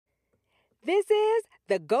This is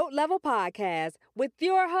the GOAT Level Podcast with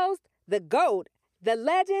your host, the GOAT, the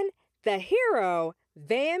legend, the hero,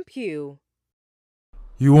 Van Pugh.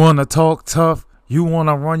 You want to talk tough? You want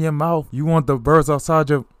to run your mouth? You want the birds outside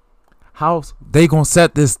your house? They going to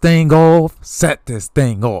set this thing off. Set this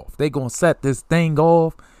thing off. They going to set this thing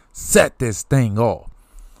off. Set this thing off.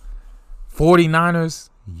 49ers,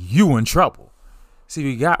 you in trouble. See,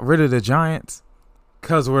 we got rid of the Giants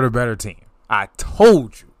because we're the better team. I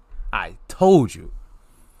told you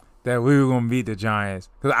that we were going to beat the Giants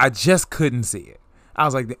because I just couldn't see it. I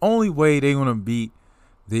was like, the only way they're going to beat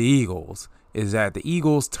the Eagles is that the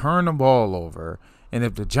Eagles turn the ball over, and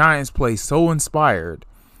if the Giants play so inspired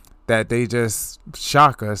that they just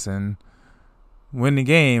shock us and win the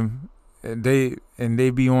game, and they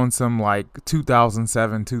be on some like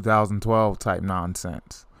 2007, 2012 type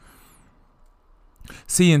nonsense.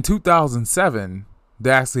 See, in 2007, they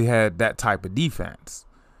actually had that type of defense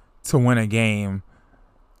to win a game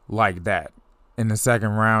like that in the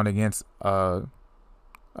second round against a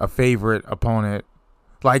favorite opponent.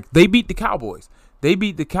 Like, they beat the Cowboys. They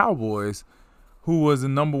beat the Cowboys, who was the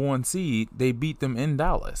number one seed. They beat them in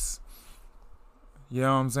Dallas. You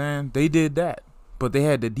know what I'm saying? They did that. But they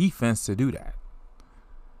had the defense to do that.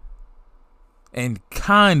 And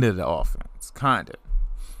kind of the offense. Kind of.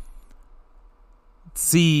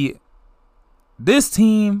 See, this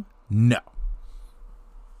team, no.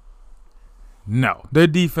 No. Their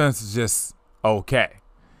defense is just okay.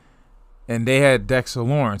 And they had Dexter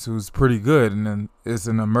Lawrence, who's pretty good and then is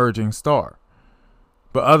an emerging star.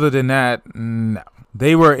 But other than that, no.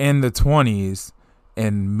 They were in the 20s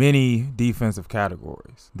in many defensive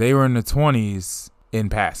categories. They were in the 20s in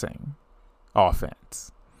passing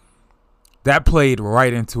offense. That played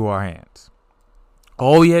right into our hands.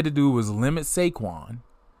 All we had to do was limit Saquon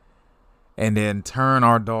and then turn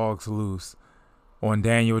our dogs loose on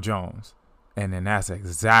Daniel Jones. And then that's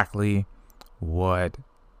exactly what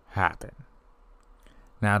happened.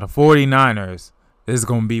 Now, the 49ers is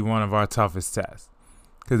going to be one of our toughest tests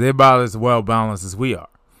because they're about as well balanced as we are.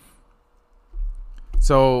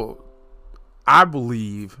 So, I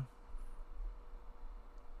believe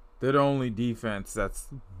they're the only defense that's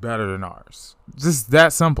better than ours. Just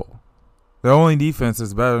that simple. The only defense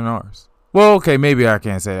is better than ours. Well, okay, maybe I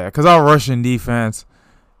can't say that because our rushing defense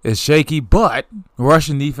is shaky, but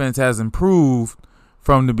Russian defense has improved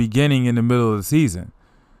from the beginning in the middle of the season.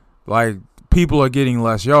 Like, people are getting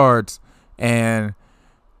less yards, and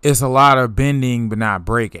it's a lot of bending but not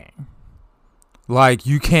breaking. Like,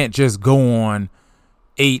 you can't just go on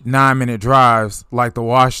 8-9 minute drives like the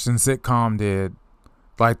Washington sitcom did,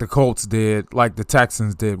 like the Colts did, like the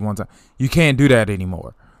Texans did one time. You can't do that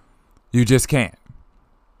anymore. You just can't.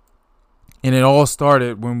 And it all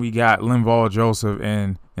started when we got Linval Joseph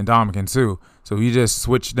and Ndamukong Suh. So we just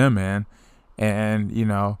switched them in. And, you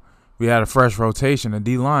know, we had a fresh rotation of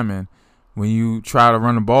D linemen. When you try to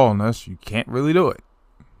run the ball on us, you can't really do it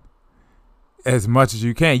as much as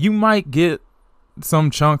you can. You might get some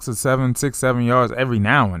chunks of 6, 7 yards every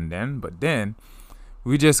now and then. But then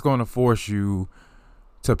we're just going to force you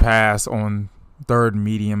to pass on third and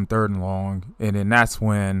medium, third and long. And then that's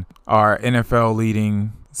when our NFL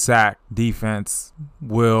leading sack defense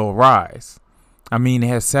will rise. I mean, it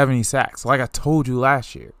has 70 sacks. Like I told you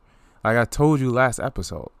last year. Like I told you last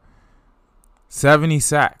episode. 70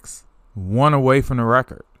 sacks. One away from the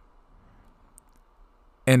record.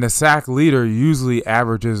 And the sack leader usually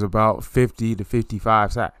averages about 50 to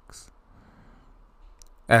 55 sacks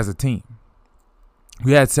as a team.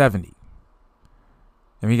 We had 70.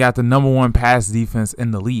 And we got the number one pass defense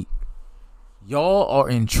in the league. Y'all are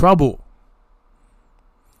in trouble.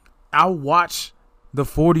 I watch the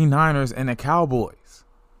 49ers and the Cowboys.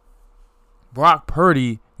 Brock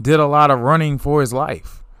Purdy did a lot of running for his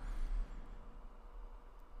life,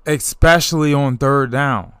 especially on third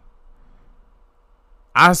down.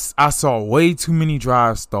 I saw way too many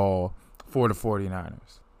drives stall for the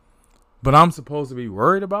 49ers. But I'm supposed to be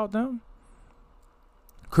worried about them?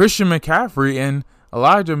 Christian McCaffrey and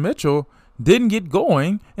Elijah Mitchell didn't get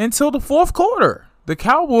going until the fourth quarter. The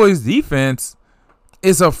Cowboys defense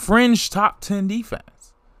is a fringe top 10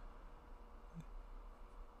 defense.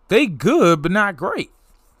 They good, but not great.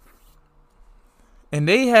 And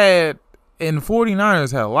the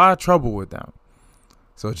 49ers had a lot of trouble with them.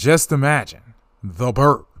 So just imagine the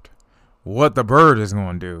bird, what the bird is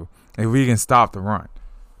going to do if we can stop the run.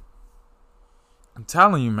 I'm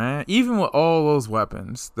telling you, man, even with all those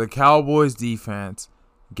weapons, the Cowboys defense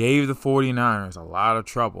gave the 49ers a lot of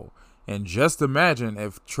trouble. And just imagine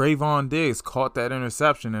if Trayvon Diggs caught that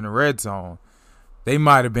interception in the red zone, they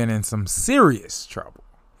might have been in some serious trouble.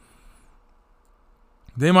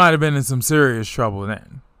 they might have been in some serious trouble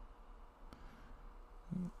then.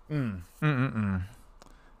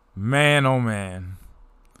 Man, oh man.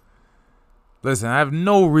 Listen, I have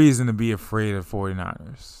no reason to be afraid of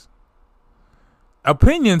 49ers.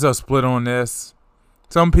 Opinions are split on this.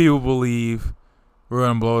 Some people believe we're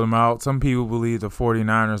going to blow them out. Some people believe the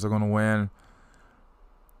 49ers are going to win.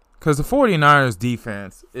 Because the 49ers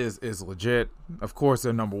defense is legit. Of course,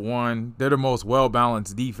 they're number one. They're the most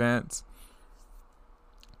well-balanced defense.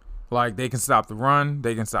 Like, they can stop the run.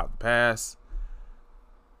 They can stop the pass.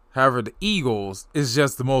 However, the Eagles is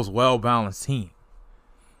just the most well-balanced team.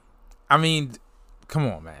 I mean, come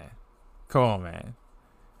on, man. Come on, man.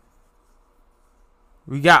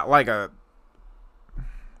 We got like a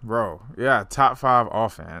top 5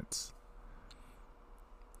 offense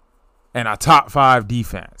and a top 5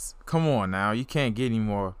 defense. Come on now. You can't get any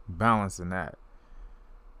more balance than that.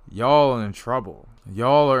 Y'all are in trouble.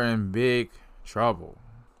 Y'all are in big trouble.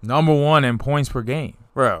 Number 1 in points per game.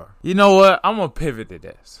 Bro, you know what? I'm going to pivot to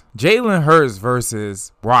this. Jalen Hurts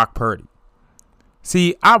versus Brock Purdy.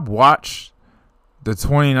 See, I watched the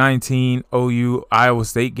 2019 OU Iowa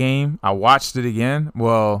State game. I watched it again.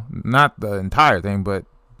 Well, not the entire thing, but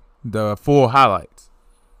the full highlights.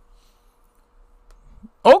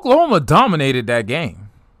 Oklahoma dominated that game.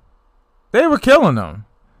 They were killing them.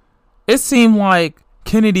 It seemed like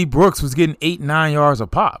Kennedy Brooks was getting 8-9 yards a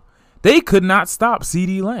pop. They could not stop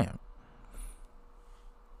CeeDee Lamb.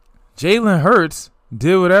 Jalen Hurts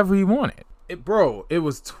did whatever he wanted. It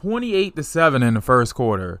was 28-7 in the first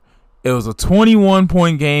quarter. It was a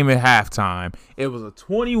 21-point game at halftime. It was a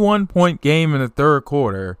 21-point game in the third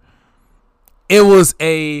quarter. It was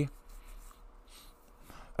I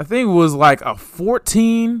think it was like a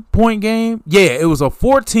 14-point game. Yeah, it was a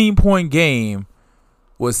 14-point game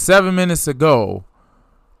with 7 minutes to go.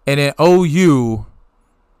 And then OU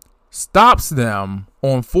stops them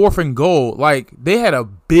on 4th and goal. Like, they had a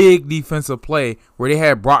big defensive play where they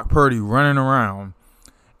had Brock Purdy running around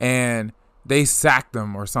and they sacked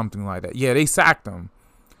him or something like that. Yeah, they sacked him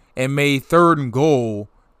and made 3rd and goal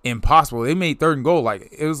impossible. They made 3rd and goal like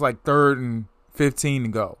it was like 3rd and 15 to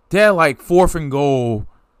go. They had like 4th and goal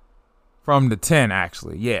from the 10,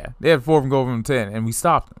 actually. Yeah, they had 4th and goal from the 10 and we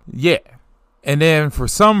stopped them. Yeah. And then for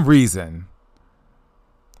some reason,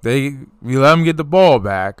 we let them get the ball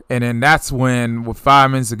back, and then that's when, with 5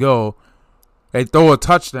 minutes to go, they throw a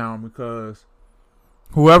touchdown because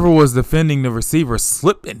whoever was defending the receiver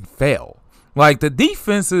slipped and fell. Like, the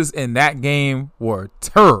defenses in that game were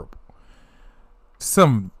terrible.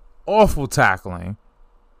 Some awful tackling,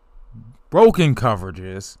 broken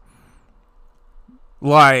coverages.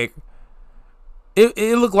 Like,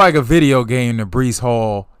 it looked like a video game to Breece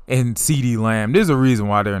Hall and CeeDee Lamb. There's a reason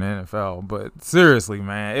why they're in the NFL, but seriously,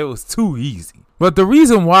 man, it was too easy. But the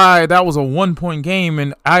reason why that was a 1-point game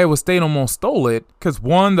and Iowa State almost stole it, because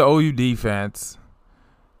 1, the OU defense,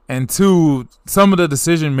 and 2, some of the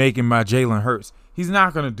decision making by Jalen Hurts. He's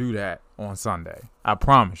not going to do that on Sunday. I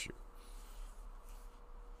promise you.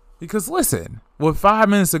 Because listen, with 5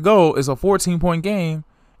 minutes to go, it's a 14-point game,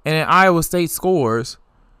 and then Iowa State scores,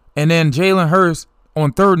 and then Jalen Hurts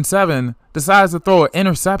on 3rd and 7 decides to throw an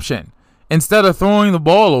interception. Instead of throwing the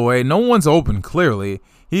ball away, no one's open clearly.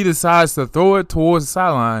 He decides to throw it towards the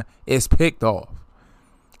sideline. It's picked off.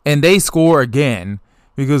 And they score again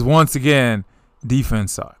because once again,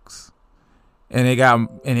 defense sucks. And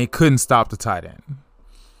they couldn't stop the tight end.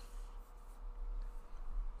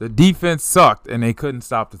 The defense sucked and they couldn't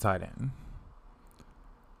stop the tight end.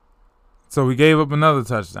 So we gave up another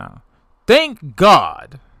touchdown. Thank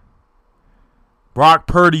God Brock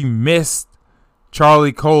Purdy missed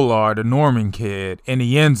Charlie Kolar, the Norman kid, in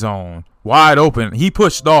the end zone. Wide open. He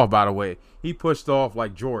pushed off, by the way. He pushed off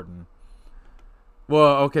like Jordan.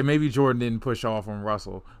 Well, okay, maybe Jordan didn't push off on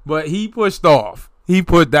Russell. But he pushed off.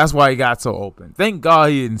 That's why he got so open. Thank God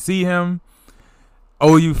he didn't see him.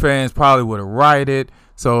 OU fans probably would have rioted.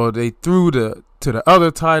 So they threw to the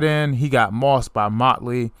other tight end. He got mossed by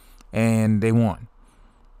Motley, and they won.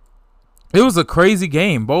 It was a crazy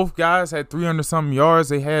game. Both guys had 300-something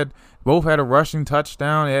yards. Both had a rushing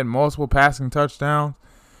touchdown. They had multiple passing touchdowns.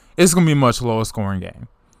 It's going to be a much lower scoring game.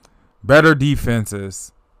 Better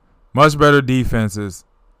defenses. Much better defenses.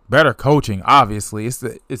 Better coaching, obviously. It's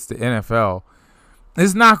the NFL.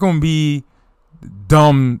 It's not going to be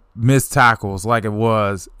dumb missed tackles like it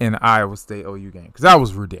was in the Iowa State OU game. Because that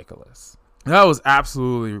was ridiculous. That was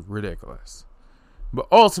absolutely ridiculous. But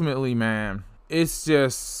ultimately, man, it's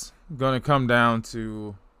just going to come down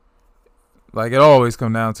to, like it always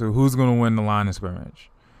comes down to, who's going to win the line of scrimmage.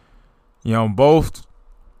 You know, both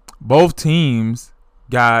teams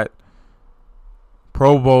got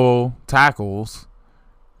Pro Bowl tackles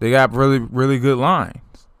They got really, really good lines.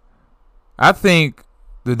 I think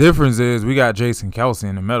the difference is we got Jason Kelce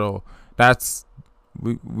in the middle. That's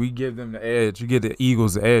we give them the edge. You get the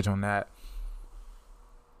Eagles the edge on that.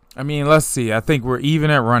 I mean, let's see. I think we're even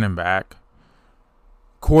at running back.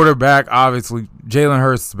 Quarterback, obviously, Jalen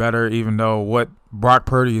Hurts is better, even though what Brock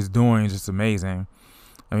Purdy is doing is just amazing.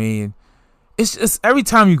 I mean, it's just every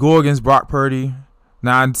time you go against Brock Purdy.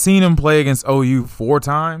 Now, I've seen him play against OU 4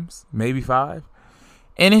 times, maybe 5.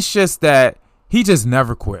 And it's just that he just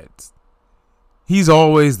never quits. He's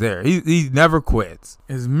always there. He never quits.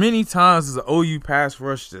 As many times as the OU pass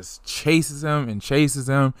rush just chases him and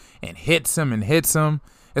hits him,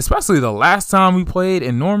 especially the last time we played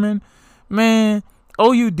in Norman, man,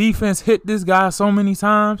 OU defense hit this guy so many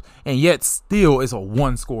times, and yet still it's a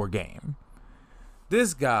 1-score game.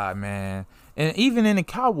 This guy, man, and even in the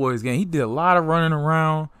Cowboys game, he did a lot of running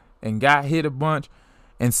around and got hit a bunch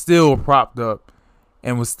and still propped up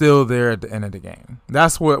and was still there at the end of the game.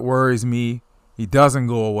 That's what worries me. He doesn't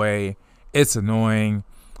go away. It's annoying.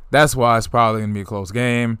 That's why it's probably going to be a close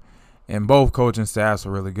game. And both coaching staffs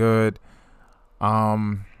are really good.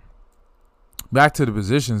 Back to the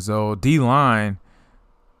positions, though. D-line,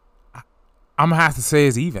 I'm going to have to say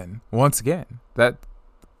is even once again. I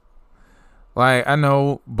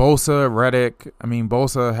know Bosa, Reddick. I mean,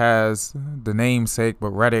 Bosa has the namesake, but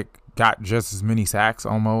Reddick got just as many sacks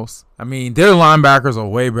almost. I mean, their linebackers are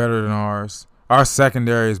way better than ours. Our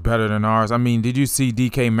secondary is better than ours. I mean, did you see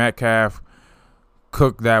DK Metcalf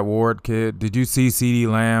cook that Ward kid? Did you see CeeDee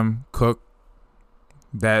Lamb cook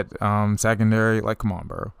that secondary? Like, come on,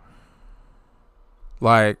 bro.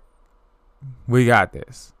 Like, we got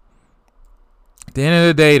this. At the end of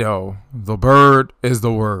the day, though, the bird is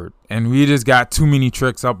the word. And we just got too many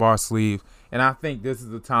tricks up our sleeve. And I think this is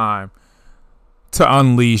the time to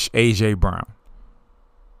unleash A.J. Brown.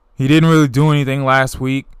 He didn't really do anything last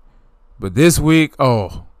week. But this week,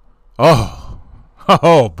 oh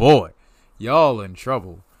boy, y'all in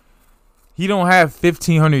trouble. He don't have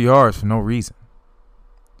 1,500 yards for no reason.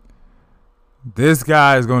 This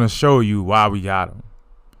guy is going to show you why we got him.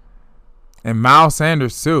 And Miles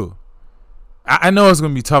Sanders, too. I know it's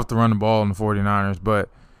going to be tough to run the ball in the 49ers, but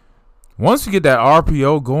once we get that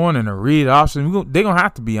RPO going and a read option, they're going to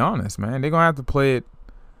have to be honest, man. They're going to have to play it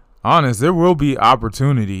honest. There will be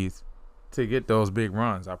opportunities to get those big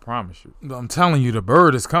runs, I promise you. I'm telling you, the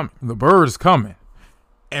bird is coming. The bird is coming.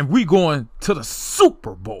 And we going to the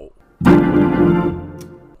Super Bowl.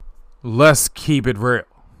 Let's keep it real.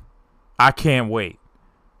 I can't wait.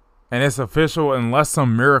 And it's official. Unless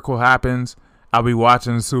some miracle happens, I'll be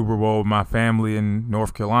watching the Super Bowl with my family in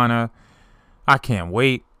North Carolina. I can't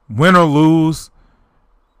wait. Win or lose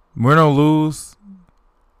in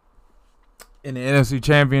the NFC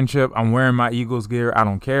Championship, I'm wearing my Eagles gear. I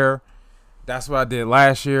don't care. That's what I did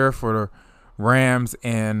last year for the Rams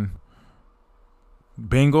and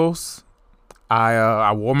Bengals.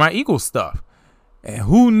 I wore my Eagles stuff. And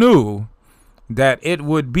who knew that it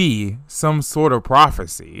would be some sort of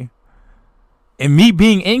prophecy? And me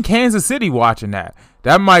being in Kansas City watching that.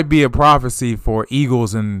 That might be a prophecy for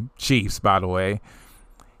Eagles and Chiefs, by the way.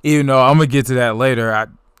 Even though I'm going to get to that later.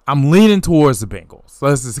 I'm leaning towards the Bengals.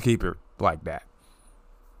 Let's just keep it like that.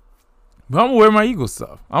 But I'm going to wear my Eagles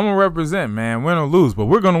stuff. I'm going to represent, man, win or lose. But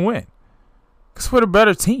we're going to win. Because we're the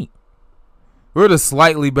better team. We're the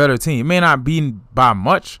slightly better team. It may not be by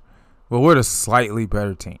much, but we're the slightly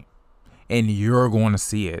better team. And you're going to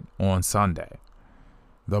see it on Sunday.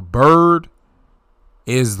 The bird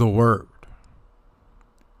is the word.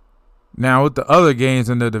 Now, with the other games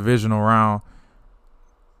in the divisional round,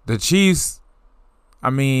 the Chiefs, I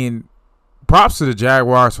mean, props to the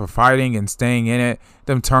Jaguars for fighting and staying in it.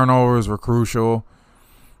 Them turnovers were crucial.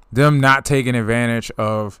 Them not taking advantage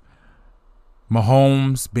of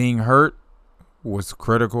Mahomes being hurt was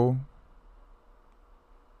critical.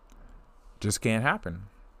 Just can't happen.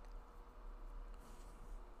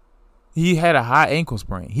 He had a high ankle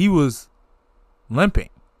sprain. He was limping.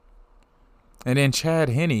 And then Chad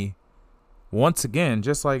Henne, once again,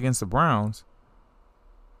 just like against the Browns,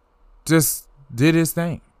 just did his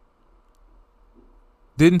thing.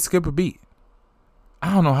 Didn't skip a beat.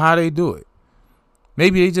 I don't know how they do it.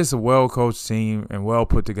 Maybe they just a well-coached team and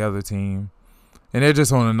well-put-together team. And they're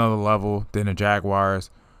just on another level than the Jaguars,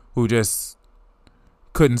 who just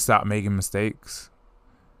couldn't stop making mistakes.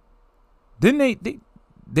 Didn't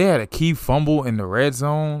they had a key fumble in the red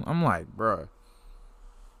zone? I'm like, bro,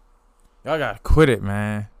 y'all got to quit it,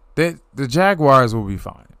 man. The Jaguars will be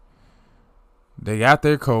fine. They got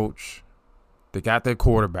their coach. They got their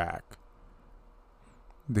quarterback.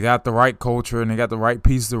 They got the right culture, and they got the right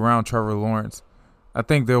pieces around Trevor Lawrence. I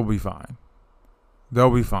think they'll be fine. They'll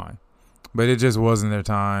be fine. But it just wasn't their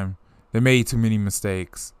time. They made too many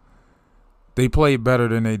mistakes. They played better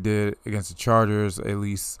than they did against the Chargers, at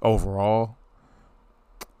least overall.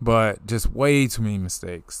 But just way too many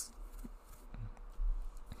mistakes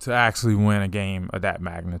to actually win a game of that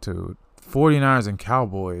magnitude. 49ers and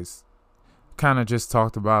Cowboys, kind of just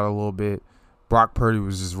talked about it a little bit. Brock Purdy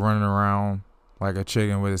was just running around like a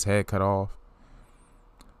chicken with his head cut off.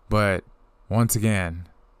 But once again,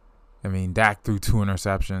 I mean, Dak threw 2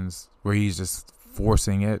 interceptions where he's just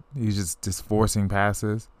forcing it. He's just forcing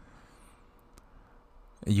passes.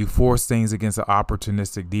 You force things against an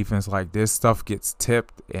opportunistic defense like this, stuff gets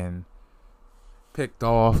tipped and picked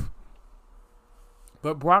off.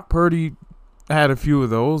 But Brock Purdy had a few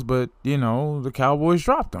of those, but, the Cowboys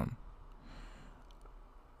dropped them.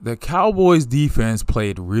 The Cowboys defense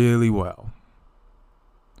played really well.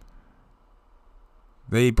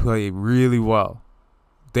 They played really well.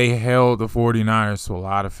 They held the 49ers to a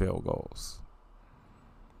lot of field goals.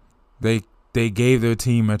 They gave their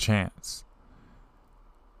team a chance.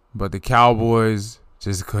 But the Cowboys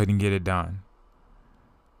just couldn't get it done.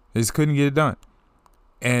 They just couldn't get it done.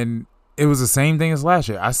 And it was the same thing as last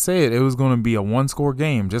year. I said it was going to be a one-score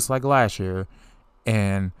game just like last year.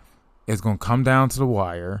 And it's going to come down to the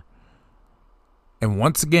wire. And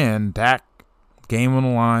once again, Dak, game on the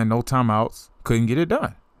line, no timeouts, couldn't get it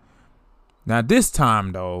done. Now this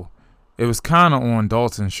time, though, it was kind of on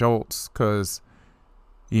Dalton Schultz because,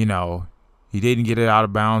 he didn't get it out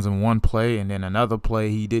of bounds in one play, and then another play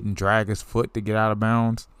he didn't drag his foot to get out of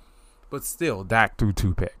bounds. But still, Dak threw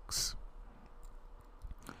 2 picks.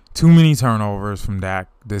 Too many turnovers from Dak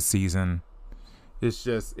this season. It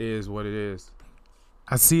just is what it is.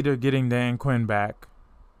 I see they're getting Dan Quinn back.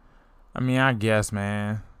 I mean, I guess,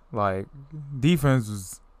 man. Like, defense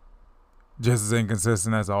was just as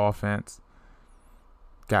inconsistent as the offense.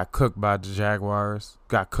 Got cooked by the Jaguars.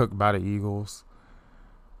 Got cooked by the Eagles.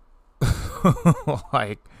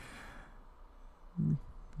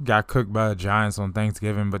 Got cooked by the Giants on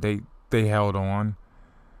Thanksgiving, but they held on.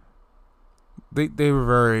 They were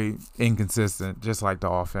very inconsistent, just like the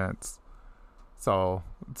offense. So,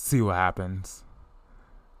 let's see what happens.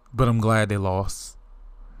 But I'm glad they lost.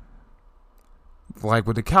 Like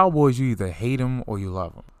with the Cowboys, you either hate them or you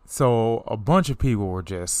love them. So, a bunch of people were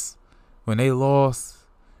just, when they lost,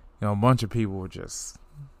 a bunch of people were just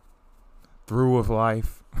through with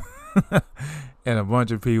life. And a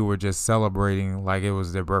bunch of people were just celebrating like it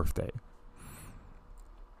was their birthday.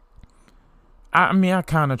 I mean, I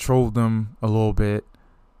kind of trolled them a little bit.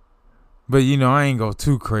 But, I ain't go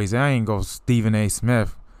too crazy. I ain't go Stephen A.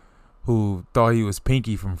 Smith, who thought he was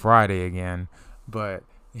Pinky from Friday again. But,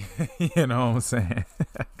 you know what I'm saying?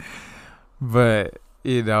 But,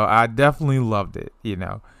 I definitely loved it,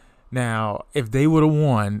 Now, if they would have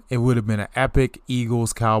won, it would have been an epic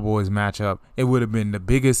Eagles-Cowboys matchup. It would have been the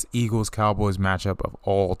biggest Eagles-Cowboys matchup of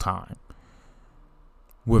all time.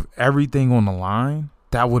 With everything on the line,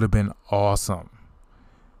 that would have been awesome.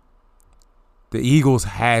 The Eagles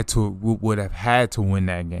would have had to win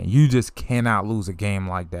that game. You just cannot lose a game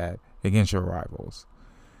like that against your rivals.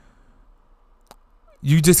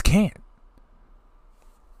 You just can't.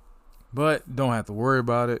 But don't have to worry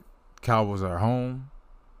about it. Cowboys are home.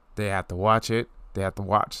 They have to watch it. They have to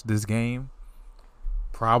watch this game.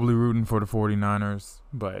 Probably rooting for the 49ers,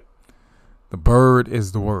 but the bird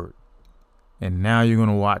is the word. And now you're going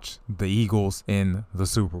to watch the Eagles in the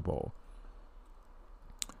Super Bowl.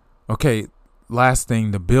 Okay, last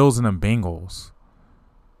thing, the Bills and the Bengals.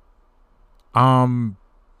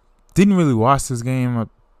 Didn't really watch this game. I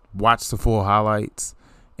watched the full highlights,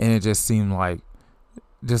 and it just seemed like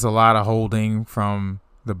just a lot of holding from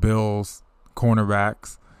the Bills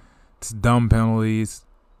cornerbacks. It's dumb penalties,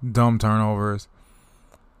 dumb turnovers.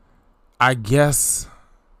 I guess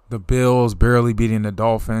the Bills barely beating the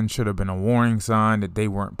Dolphins should have been a warning sign that they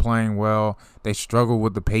weren't playing well. They struggled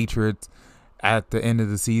with the Patriots at the end of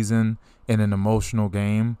the season in an emotional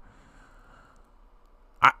game.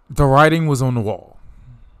 The writing was on the wall.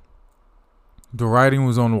 The writing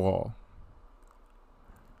was on the wall.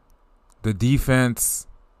 The defense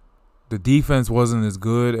wasn't as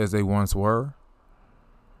good as they once were.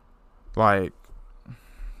 Like,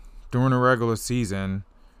 during the regular season,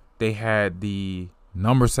 they had the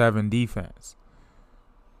number 7 defense.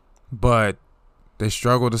 But they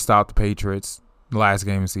struggled to stop the Patriots the last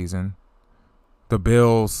game of the season. The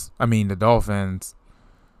Dolphins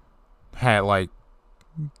had like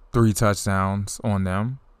 3 touchdowns on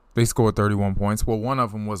them. They scored 31 points. Well, one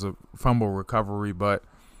of them was a fumble recovery, but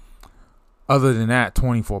other than that,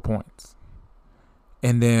 24 points.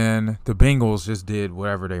 And then the Bengals just did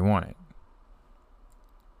whatever they wanted.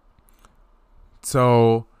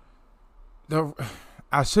 So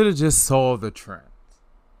I should have just saw the trend.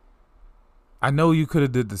 I know you could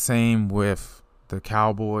have did the same with the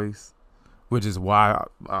Cowboys, which is why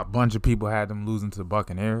a bunch of people had them losing to the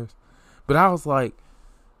Buccaneers. But I was like,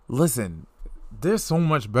 listen, they're so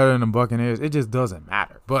much better than the Buccaneers. It just doesn't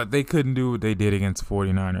matter. But they couldn't do what they did against the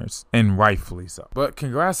 49ers, and rightfully so. But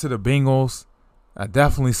congrats to the Bengals. I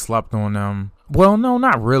definitely slept on them. Well, no,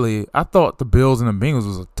 not really. I thought the Bills and the Bengals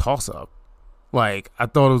was a toss-up. Like, I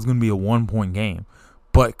thought it was going to be a 1-point game.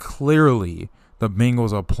 But clearly, the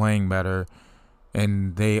Bengals are playing better,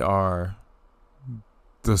 and they are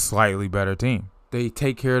the slightly better team. They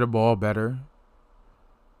take care of the ball better.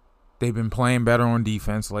 They've been playing better on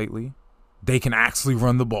defense lately. They can actually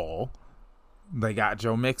run the ball. They got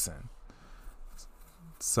Joe Mixon.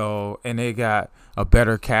 So, and they got a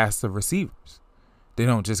better cast of receivers. They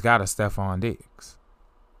don't just got a Stephon Diggs.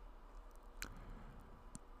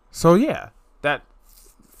 So, yeah, that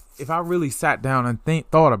if I really sat down and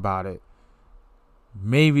thought about it,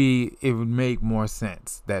 maybe it would make more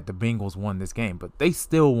sense that the Bengals won this game, but they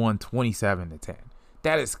still won 27-10.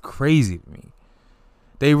 That is crazy to me.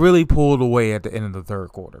 They really pulled away at the end of the third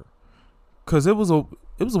quarter, because it was a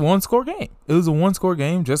one-score game. It was a one-score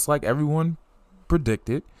game, just like everyone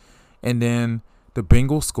predicted. And then the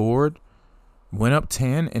Bengals scored, went up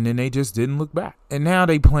 10, and then they just didn't look back. And now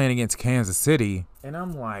they playing against Kansas City, and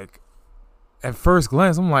I'm like, at first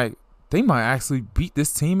glance, I'm like, they might actually beat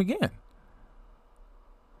this team again.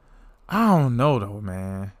 I don't know, though,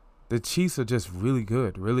 man. The Chiefs are just really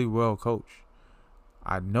good, really well coached.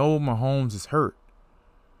 I know Mahomes is hurt,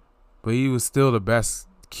 but he was still the best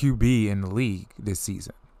QB in the league this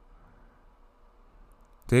season.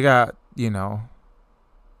 They got,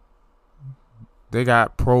 they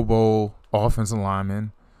got Pro Bowl offensive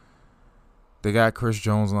linemen. They got Chris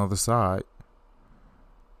Jones on the other side.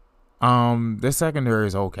 Their secondary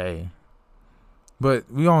is okay.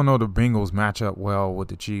 But we all know the Bengals match up well with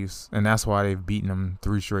the Chiefs, and that's why they've beaten them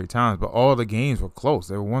 3 straight times. But all the games were close.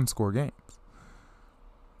 They were one-score games.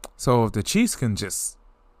 So if the Chiefs can just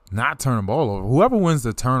not turn the ball over, whoever wins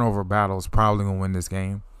the turnover battle is probably going to win this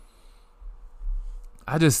game.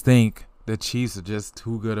 I just think the Chiefs are just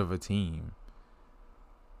too good of a team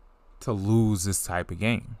to lose this type of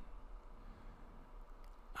game.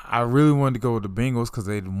 I really wanted to go with the Bengals because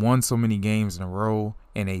they'd won so many games in a row,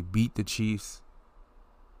 and they beat the Chiefs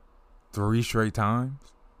 3 straight times.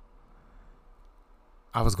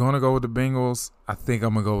 I was going to go with the Bengals. I think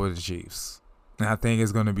I'm going to go with the Chiefs. And I think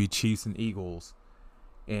it's going to be Chiefs and Eagles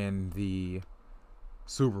in the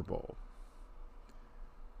Super Bowl.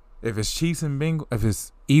 If it's Chiefs and Bengals, if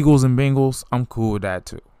it's Eagles and Bengals, I'm cool with that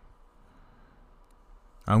too.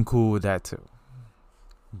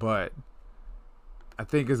 But I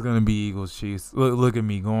think it's going to be Eagles Chiefs. Look at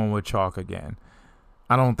me going with chalk again.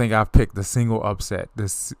 I don't think I've picked a single upset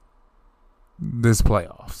this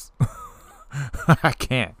playoffs. I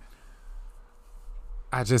can't.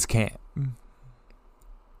 I just can't.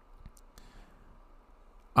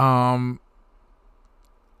 I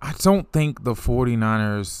don't think the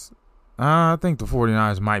 49ers. I think the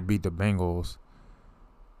 49ers might beat the Bengals.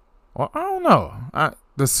 Well, I don't know.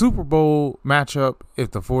 The Super Bowl matchup,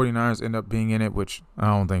 if the 49ers end up being in it, which I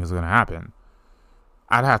don't think is going to happen,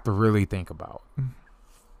 I'd have to really think about.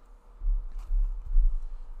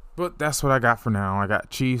 But that's what I got for now. I got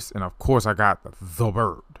Chiefs, and of course I got the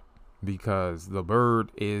bird, because the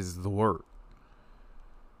bird is the word.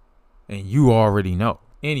 And you already know.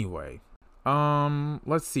 Anyway,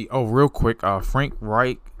 let's see. Oh, real quick, Frank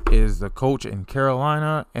Reich is the coach in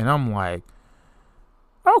Carolina, and I'm like,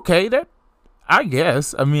 okay, I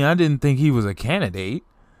guess. I mean, I didn't think he was a candidate,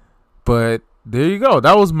 but there you go.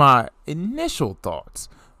 That was my initial thoughts.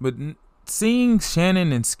 But seeing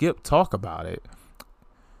Shannon and Skip talk about it,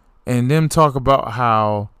 and them talk about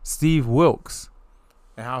how Steve Wilks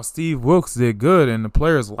did good, and the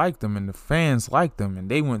players liked him, and the fans liked him, and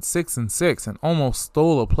they went 6-6 and almost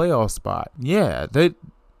stole a playoff spot. Yeah,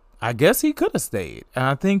 I guess he could have stayed. And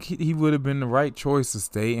I think he would have been the right choice to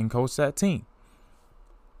stay and coach that team.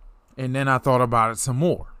 And then I thought about it some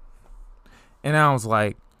more. And I was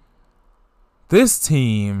like, this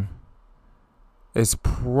team is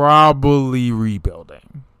probably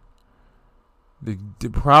rebuilding. They're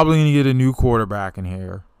probably going to get a new quarterback in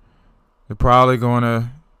here. They're probably going to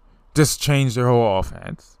just change their whole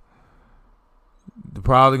offense. They're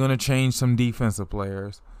probably going to change some defensive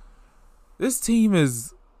players. This team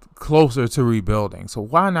is closer to rebuilding. So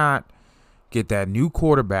why not get that new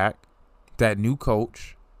quarterback, that new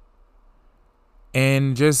coach,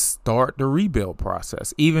 and just start the rebuild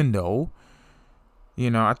process? Even though,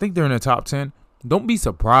 I think they're in the top 10. don't be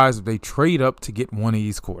surprised if they trade up to get one of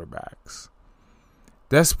these quarterbacks.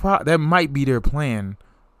 That might be their plan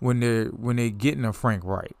when they're getting a Frank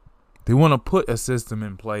Reich. They want to put a system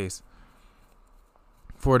in place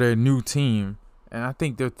for their new team, and I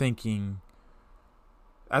think they're thinking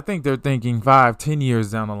 5-10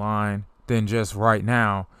 years down the line than just right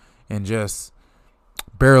now and just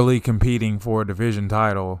barely competing for a division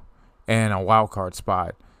title and a wild card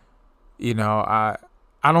spot. I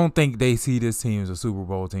don't think they see this team as a Super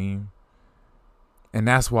Bowl team, and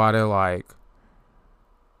that's why they're like,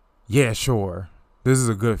 yeah, sure, this is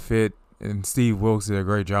a good fit, and Steve Wilkes did a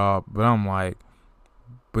great job, but I'm like,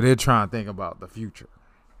 but they're trying to think about the future,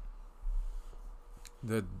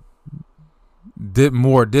 the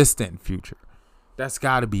more distant future. That's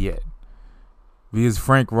got to be it. Because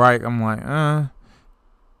Frank Reich, I'm like,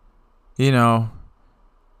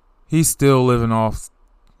 he's still living off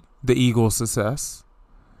the Eagles' success.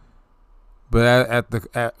 But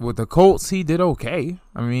with the Colts, he did okay.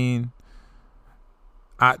 I mean,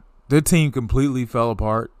 their team completely fell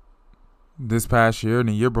apart this past year. And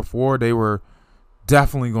the year before, they were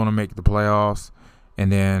definitely going to make the playoffs.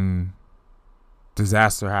 And then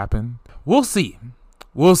disaster happened. We'll see.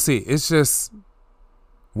 It's just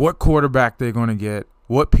what quarterback they're going to get,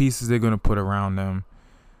 what pieces they're going to put around them,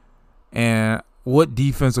 and what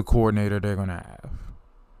defensive coordinator they're going to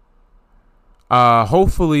have.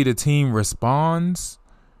 Hopefully the team responds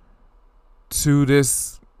to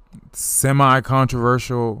this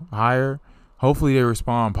semi-controversial hire. Hopefully they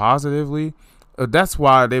respond positively. That's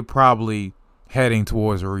why they're probably heading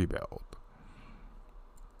towards a rebuild.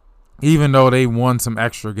 Even though they won some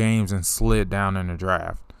extra games and slid down in the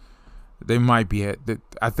draft, they might be.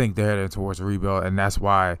 I think they're headed towards a rebuild, and that's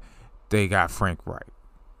why they got Frank Reich.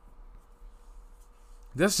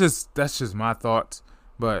 That's just my thoughts,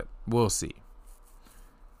 but we'll see.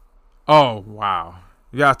 Oh wow,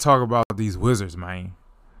 you gotta talk about these Wizards, man.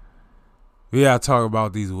 We gotta talk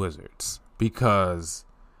about these Wizards because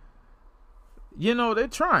they're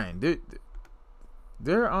trying.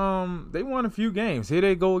 They won a few games. Here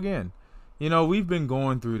they go again. We've been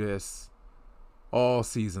going through this all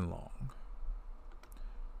season long.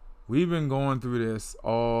 With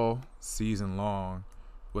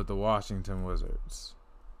the Washington Wizards.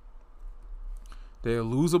 They'll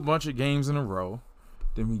lose a bunch of games in a row.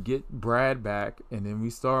 Then we get Brad back, and then we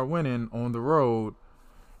start winning on the road.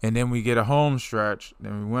 And then we get a home stretch.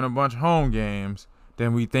 Then we win a bunch of home games.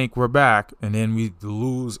 Then we think we're back, and then we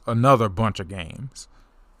lose another bunch of games.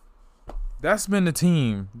 That's been the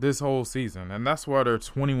team this whole season, and that's why they're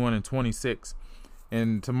 21-26.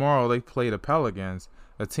 And tomorrow they play the Pelicans,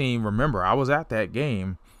 a team. Remember, I was at that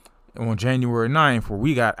game on January 9th where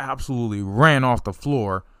we got absolutely ran off the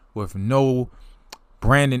floor with no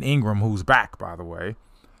Brandon Ingram, who's back, by the way,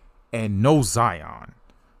 and no Zion.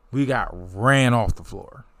 We got ran off the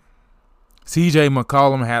floor. CJ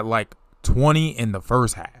McCollum had like 20 in the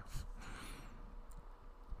first half.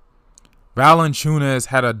 Valanciunas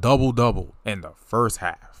had a double-double in the first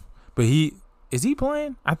half. But is he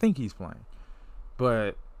playing? I think he's playing.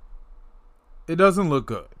 But it doesn't look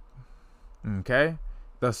good. Okay?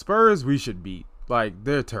 The Spurs we should beat. Like,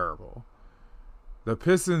 they're terrible. The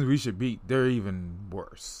Pistons we should beat. They're even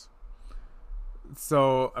worse.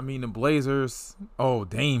 So, I mean, the Blazers. Oh,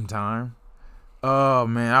 Dame time. Oh,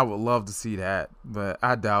 man, I would love to see that. But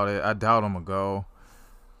I doubt it. I doubt I'm going to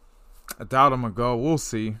go. We'll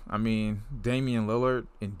see. I mean, Damian Lillard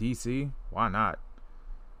in D.C. Why not?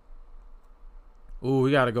 Ooh,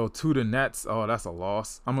 we got to go to the Nets. Oh, that's a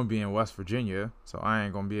loss. I'm going to be in West Virginia, so I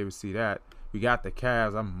ain't going to be able to see that. We got the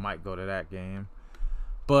Cavs. I might go to that game.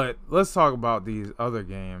 But let's talk about these other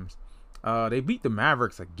games. They beat the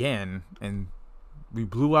Mavericks again, and we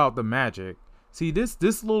blew out the Magic. See, this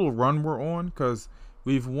little run we're on, because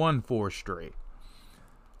we've won 4 straight.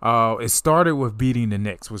 It started with beating the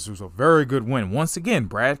Knicks, which was a very good win. Once again,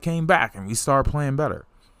 Brad came back, and we started playing better.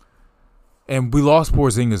 And we lost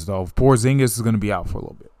Porzingis, though. Porzingis is going to be out for a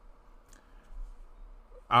little bit.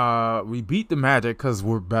 We beat the Magic because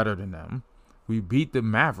we're better than them. We beat the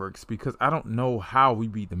Mavericks because I don't know how we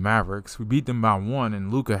beat the Mavericks. We beat them by 1,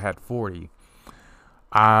 and Luka had 40.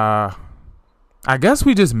 I guess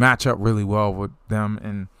we just match up really well with them,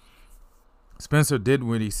 and Spencer did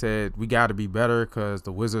what he said. We got to be better because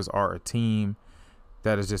the Wizards are a team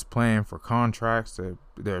that is just playing for contracts.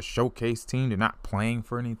 They're a showcase team. They're not playing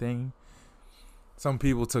for anything. Some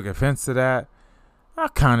people took offense to that. I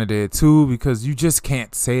kind of did too, because you just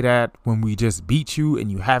can't say that when we just beat you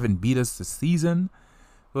and you haven't beat us this season.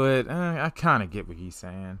 But I kind of get what he's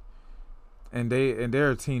saying. And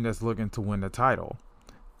they're a team that's looking to win the title.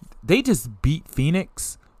 They just beat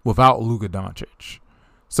Phoenix without Luka Doncic.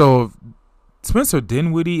 So if Spencer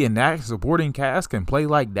Dinwiddie and that supporting cast can play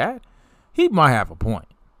like that, he might have a point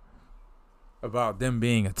about them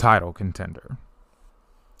being a title contender.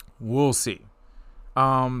 We'll see.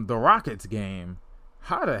 The Rockets game,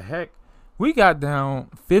 how the heck? We got down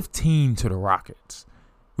 15 to the Rockets.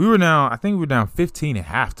 I think we were down 15 at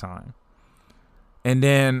halftime. And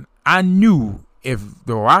then I knew if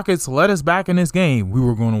the Rockets let us back in this game, we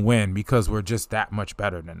were going to win because we're just that much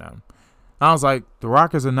better than them. I was like, the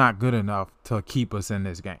Rockets are not good enough to keep us in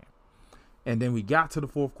this game. And then we got to the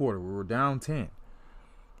fourth quarter. We were down 10.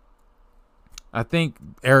 I think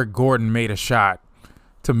Eric Gordon made a shot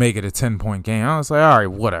to make it a 10-point game. I was like, all right,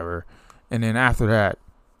 whatever. And then after that,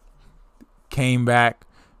 came back,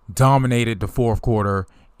 dominated the fourth quarter,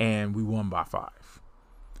 and we won by 5.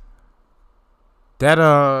 That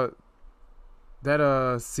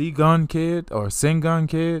Sengun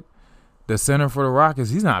kid, the center for the Rockets,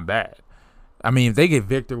 he's not bad. I mean, if they get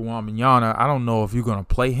Victor Wembanyama, I don't know if you're going to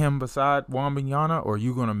play him beside Wembanyama or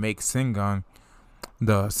you're going to make Sengun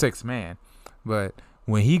the sixth man. But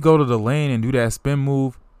when he go to the lane and do that spin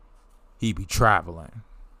move, he be traveling.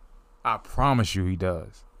 I promise you he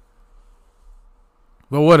does.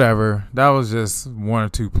 But whatever. That was just one or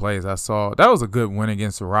two plays I saw. That was a good win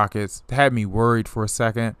against the Rockets. It had me worried for a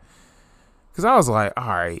second. Because I was like, all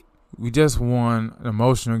right, we just won an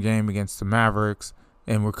emotional game against the Mavericks.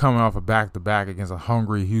 And we're coming off a back-to-back against a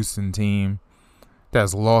hungry Houston team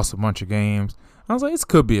that's lost a bunch of games. I was like, this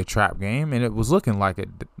could be a trap game. And it was looking like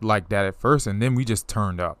that at first. And then we just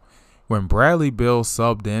turned up. When Bradley Beal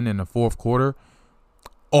subbed in the fourth quarter,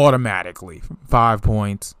 automatically 5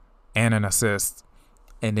 points and an assist.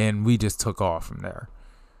 And then we just took off from there.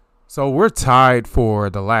 So we're tied for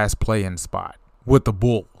the last play-in spot with the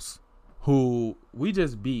Bulls, who we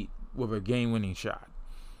just beat with a game-winning shot.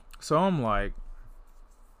 So I'm like,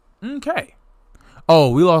 okay.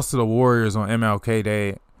 Oh, we lost to the Warriors on MLK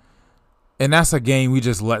Day. And that's a game we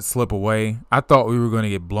just let slip away. I thought we were going to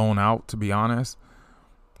get blown out, to be honest.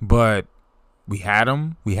 But we had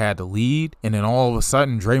them. We had the lead. And then all of a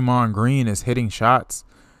sudden, Draymond Green is hitting shots.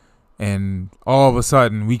 And all of a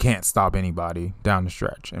sudden, we can't stop anybody down the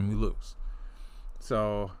stretch. And we lose.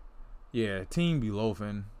 So, yeah, team be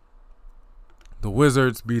loafing. The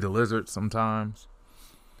Wizards be the Lizards sometimes.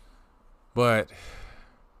 But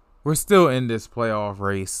we're still in this playoff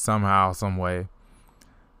race somehow, some way.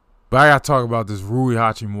 But I got to talk about this Rui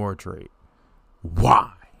Hachimura trade.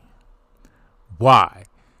 Why?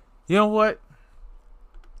 You know what?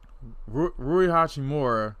 Rui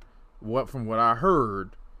Hachimura, from what I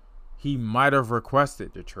heard, he might have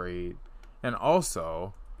requested the trade. And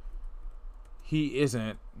also, he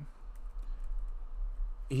isn't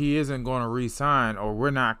going to re-sign, or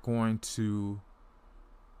we're not going to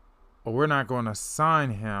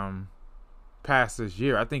sign him past this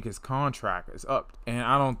year. I think his contract is up, and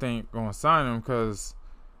I don't think going to sign him because,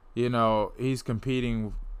 he's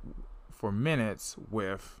competing for minutes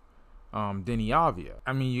with Deni Avdija.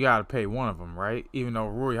 I mean, you got to pay one of them, right? Even though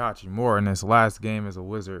Rui Hachimura in his last game as a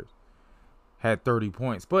Wizard had 30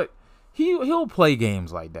 points, but he'll play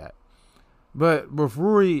games like that. But with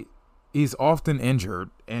Rui, he's often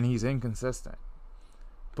injured and he's inconsistent.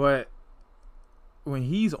 But when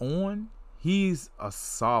he's on, he's a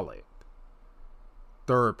solid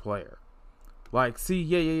third player. Like, see,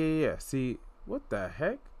 yeah. See, what the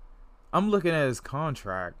heck? I'm looking at his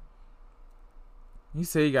contract. He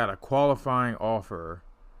said he got a qualifying offer,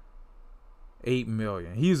 $8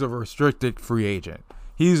 million. He's a restricted free agent.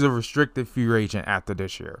 He's a restricted free agent after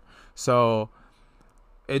this year. So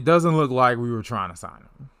it doesn't look like we were trying to sign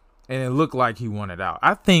him. And it looked like he wanted out.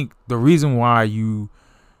 I think the reason why you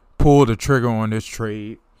pulled the trigger on this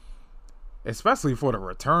trade, especially for the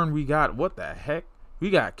return we got, what the heck?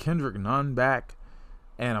 We got Kendrick Nunn back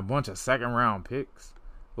and a bunch of second-round picks.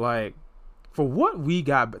 Like, for what we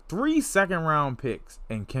got, 3 second-round picks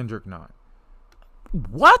and Kendrick Nunn.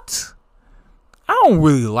 What? I don't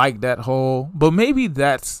really like that whole, but maybe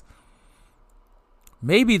that's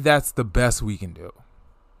the best we can do.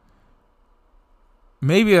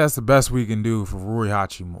 Maybe that's the best we can do for Rui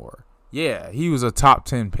Hachimura. Yeah, he was a top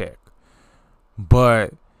 10 pick.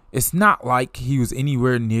 But it's not like he was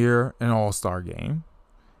anywhere near an all-star game.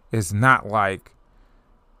 It's not like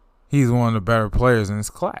he's one of the better players in his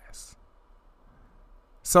class.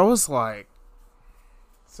 So it's like,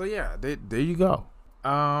 so yeah, there you go.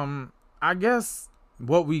 I guess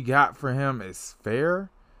what we got for him is fair.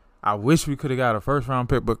 I wish we could have got a first-round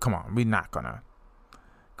pick, but come on, we're not going to.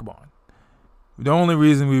 Come on. The only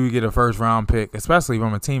reason we would get a first-round pick, especially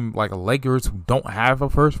from a team like a Lakers who don't have a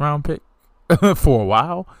first-round pick for a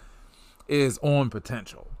while, is on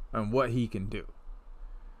potential. and what he can do.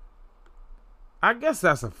 I guess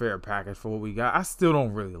that's a fair package for what we got. I still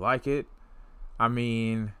don't really like it. I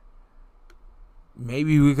mean,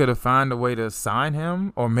 maybe we could have found a way to sign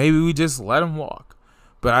him, or maybe we just let him walk.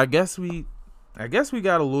 But I guess we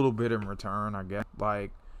got a little bit in return. I guess but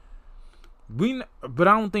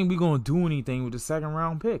I don't think we're gonna do anything with the second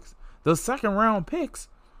round picks. The second round picks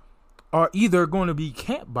are either going to be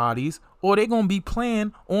camp bodies or they're going to be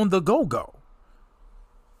playing on the go-go.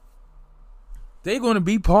 They're going to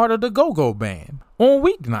be part of the go-go band on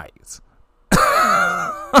weeknights.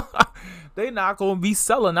 They're not going to be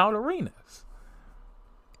selling out arenas.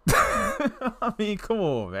 I mean, come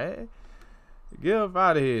on, man. Get up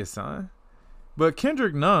out of here, son. But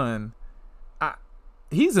Kendrick Nunn,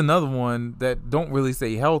 he's another one that don't really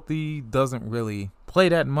stay healthy, doesn't really play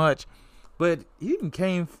that much. But he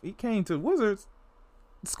came to the Wizards,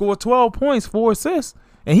 scored 12 points, 4 assists,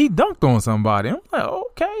 and he dunked on somebody. I'm like,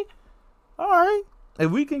 okay, all right. If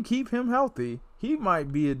we can keep him healthy, he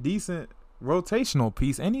might be a decent rotational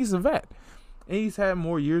piece, and he's a vet. And he's had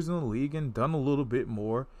more years in the league and done a little bit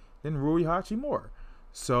more than Rui Hachimura.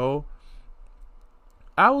 So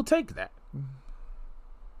I will take that.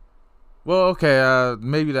 Well, okay,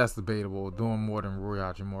 maybe that's debatable, doing more than Rui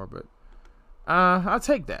Hachimura, but I'll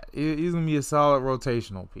take that. He's going to be a solid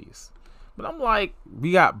rotational piece. But I'm like,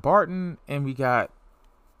 we got Barton and we got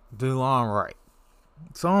DeLon Wright.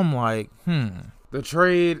 So I'm like, the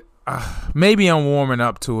trade, maybe I'm warming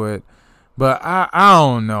up to it, but I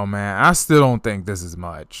don't know, man. I still don't think this is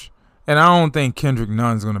much. And I don't think Kendrick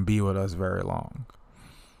Nunn's going to be with us very long.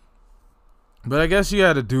 But I guess you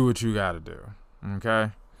got to do what you got to do.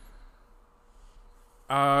 Okay?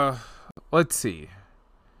 Let's see.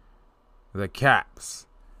 The Caps,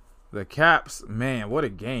 man, what a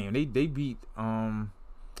game! They beat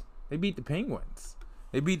the Penguins.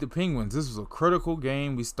 This was a critical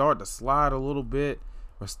game. We started to slide a little bit.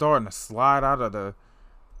 We're starting to slide out of the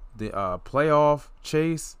playoff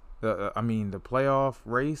chase. The playoff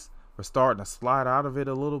race. We're starting to slide out of it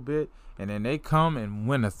a little bit, and then they come and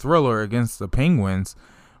win a thriller against the Penguins,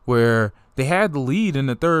 where they had the lead in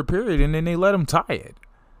the third period, and then they let them tie it.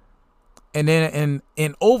 And then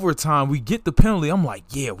in overtime, we get the penalty. I'm like,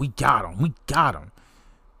 yeah, we got him.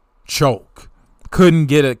 Choke. Couldn't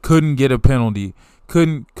get a penalty.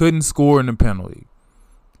 Couldn't score in the penalty.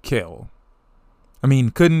 Kill.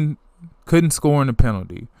 Couldn't score in the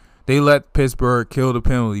penalty. They let Pittsburgh kill the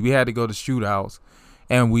penalty. We had to go to shootouts,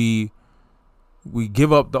 and we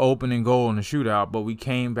give up the opening goal in the shootout, but we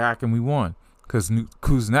came back and we won because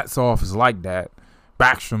Kuznetsov is like that.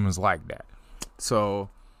 Backstrom is like that. So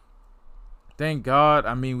thank God.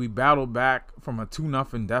 We battled back from a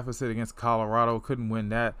 2-0 deficit against Colorado. Couldn't win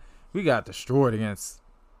that. We got destroyed against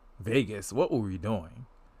Vegas. What were we doing?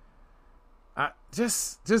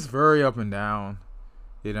 Just very up and down.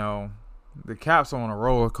 The Caps are on a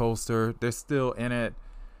roller coaster. They're still in it.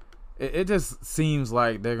 It just seems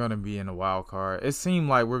like they're going to be in the wild card. It seemed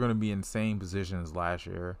like we're going to be in the same position as last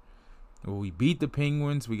year. We beat the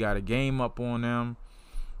Penguins. We got a game up on them.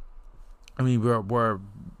 We're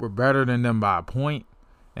better than them by a point,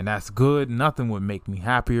 and that's good. Nothing would make me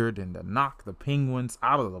happier than to knock the Penguins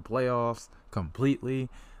out of the playoffs completely.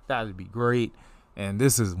 That would be great, and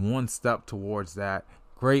this is one step towards that.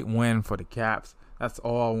 Great win for the Caps. That's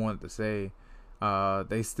all I wanted to say.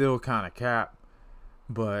 They still kind of cap,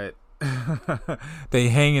 but they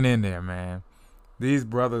hanging in there, man. These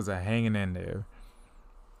brothers are hanging in there.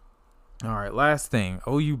 All right, last thing,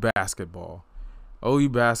 OU basketball.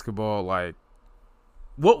 Like,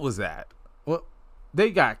 what was that? What,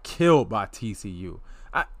 they got killed by TCU.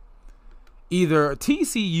 Either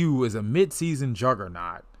TCU is a midseason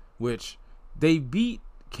juggernaut, which they beat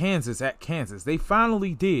Kansas at Kansas. They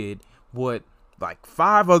finally did what like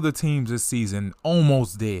 5 other teams this season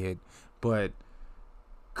almost did, but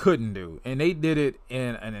couldn't do. And they did it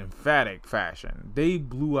in an emphatic fashion. They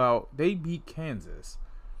beat Kansas.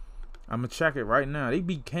 I'm going to check it right now. They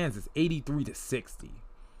beat Kansas 83-60.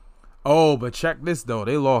 Oh, but check this, though.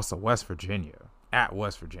 They lost to West Virginia, at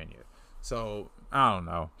West Virginia. So, I don't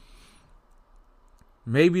know.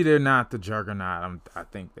 Maybe they're not the juggernaut. I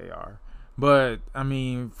think they are. But,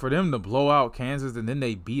 for them to blow out Kansas and then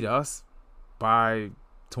they beat us by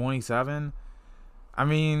 27,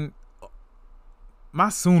 my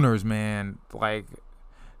Sooners, man, like,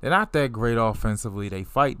 they're not that great offensively. They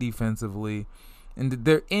fight defensively. And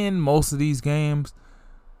they're in most of these games.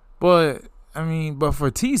 But for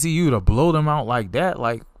TCU to blow them out like that,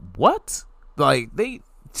 like, what? Like,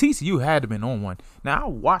 TCU had to been on one. Now, I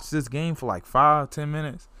watched this game for like 5-10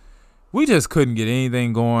 minutes. We just couldn't get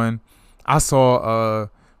anything going. I saw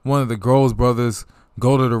one of the Groves brothers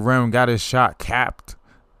go to the rim, got his shot capped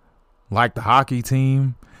like the hockey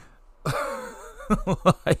team.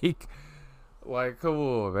 like, come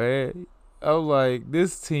on, man. I'm like,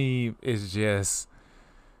 this team is just,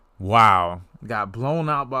 wow. Got blown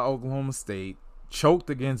out by Oklahoma State, choked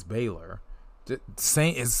against Baylor.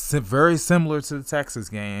 It's very similar to the Texas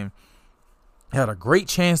game. Had a great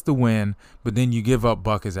chance to win, but then you give up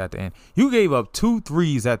buckets at the end. You gave up 2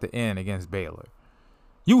 threes at the end against Baylor.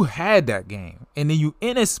 You had that game, and then you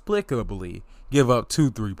inexplicably give up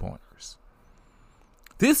 2 3-pointers.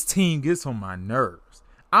 This team gets on my nerves.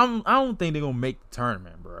 I don't think they're gonna make the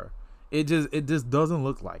tournament, bro. It just doesn't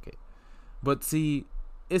look like it. But see,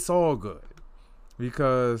 it's all good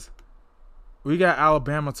because we got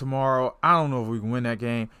Alabama tomorrow. I don't know if we can win that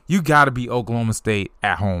game. You got to beat Oklahoma State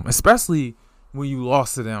at home, especially when you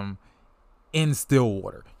lost to them in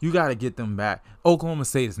Stillwater. You got to get them back. Oklahoma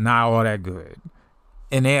State is not all that good,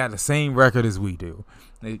 and they have the same record as we do.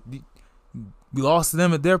 We lost to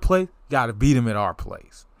them at their place. Got to beat them at our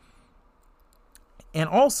place. And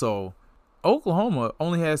also, Oklahoma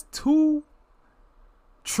only has 2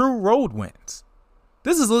 true road wins.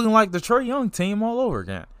 This is looking like the Trae Young team all over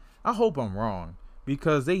again. I hope I'm wrong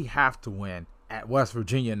because they have to win at West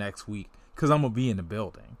Virginia next week because I'm going to be in the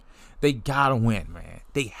building. They got to win, man.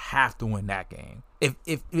 They have to win that game. If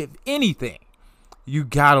anything, you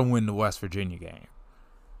got to win the West Virginia game.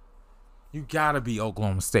 You got to beat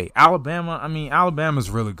Oklahoma State. Alabama's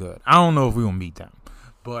really good. I don't know if we're going to beat them,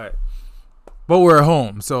 but we're at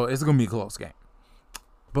home, so it's going to be a close game.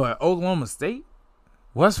 But Oklahoma State,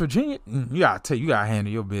 West Virginia, you got to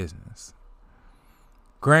handle your business.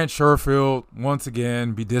 Grant Sherfield, once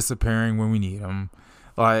again, be disappearing when we need him.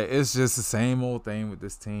 Like, it's just the same old thing with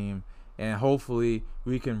this team. And hopefully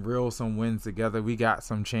we can reel some wins together. We got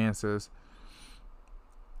some chances.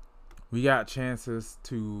 We got chances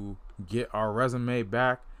to get our resume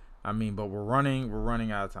back. But we're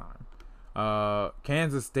running out of time.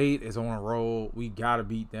 Kansas State is on a roll. We got to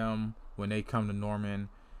beat them when they come to Norman.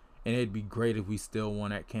 And it'd be great if we still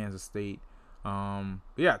won at Kansas State.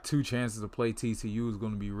 We got 2 chances to play. TCU is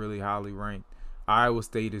going to be really highly ranked. Iowa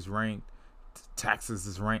State is ranked. Texas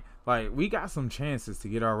is ranked. Like, we got some chances to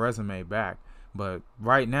get our resume back. But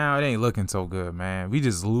right now, it ain't looking so good, man. We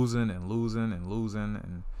just losing.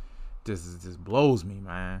 And just blows me,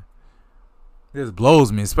 man. This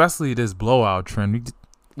blows me, especially this blowout trend. We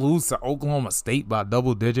lose to Oklahoma State by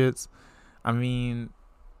double digits. We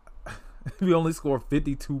only scored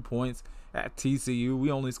 52 points at TCU.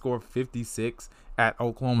 We only scored 56 at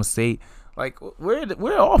Oklahoma State. Like, where did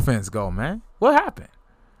offense go, man? What happened?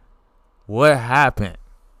 All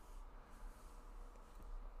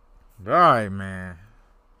right, man.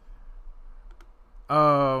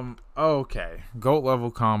 Okay. GOAT level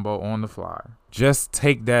combo on the fly. Just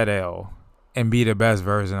take that L and be the best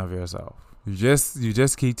version of yourself. You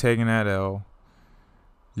just keep taking that L.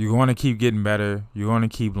 You're going to keep getting better. You're going to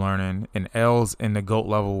keep learning. And L's in the GOAT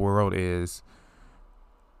level world is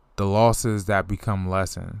the losses that become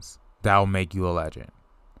lessons that will make you a legend.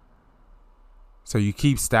 So you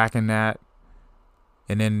keep stacking that,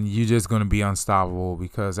 and then you're just going to be unstoppable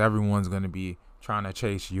because everyone's going to be trying to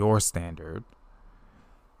chase your standard.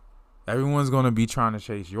 Everyone's going to be trying to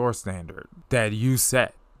chase your standard that you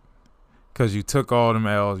set because you took all them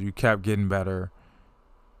L's, you kept getting better,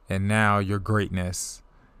 and now your greatness.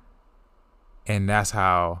 And that's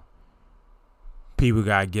how people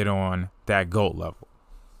got to get on that GOAT level.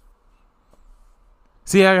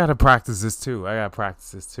 See, I got to practice this too.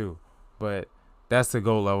 But that's the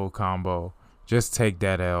GOAT level combo. Just take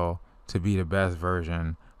that L to be the best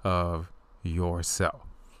version of yourself.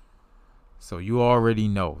 So you already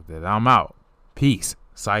know that I'm out. Peace.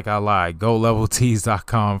 Psych I lied.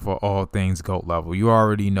 GoatLevelTees.com for all things GOAT level. You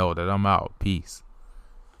already know that I'm out. Peace.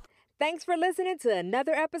 Thanks for listening to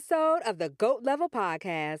another episode of the GOAT Level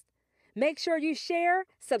Podcast. Make sure you share,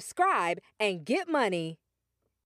 subscribe, and get money.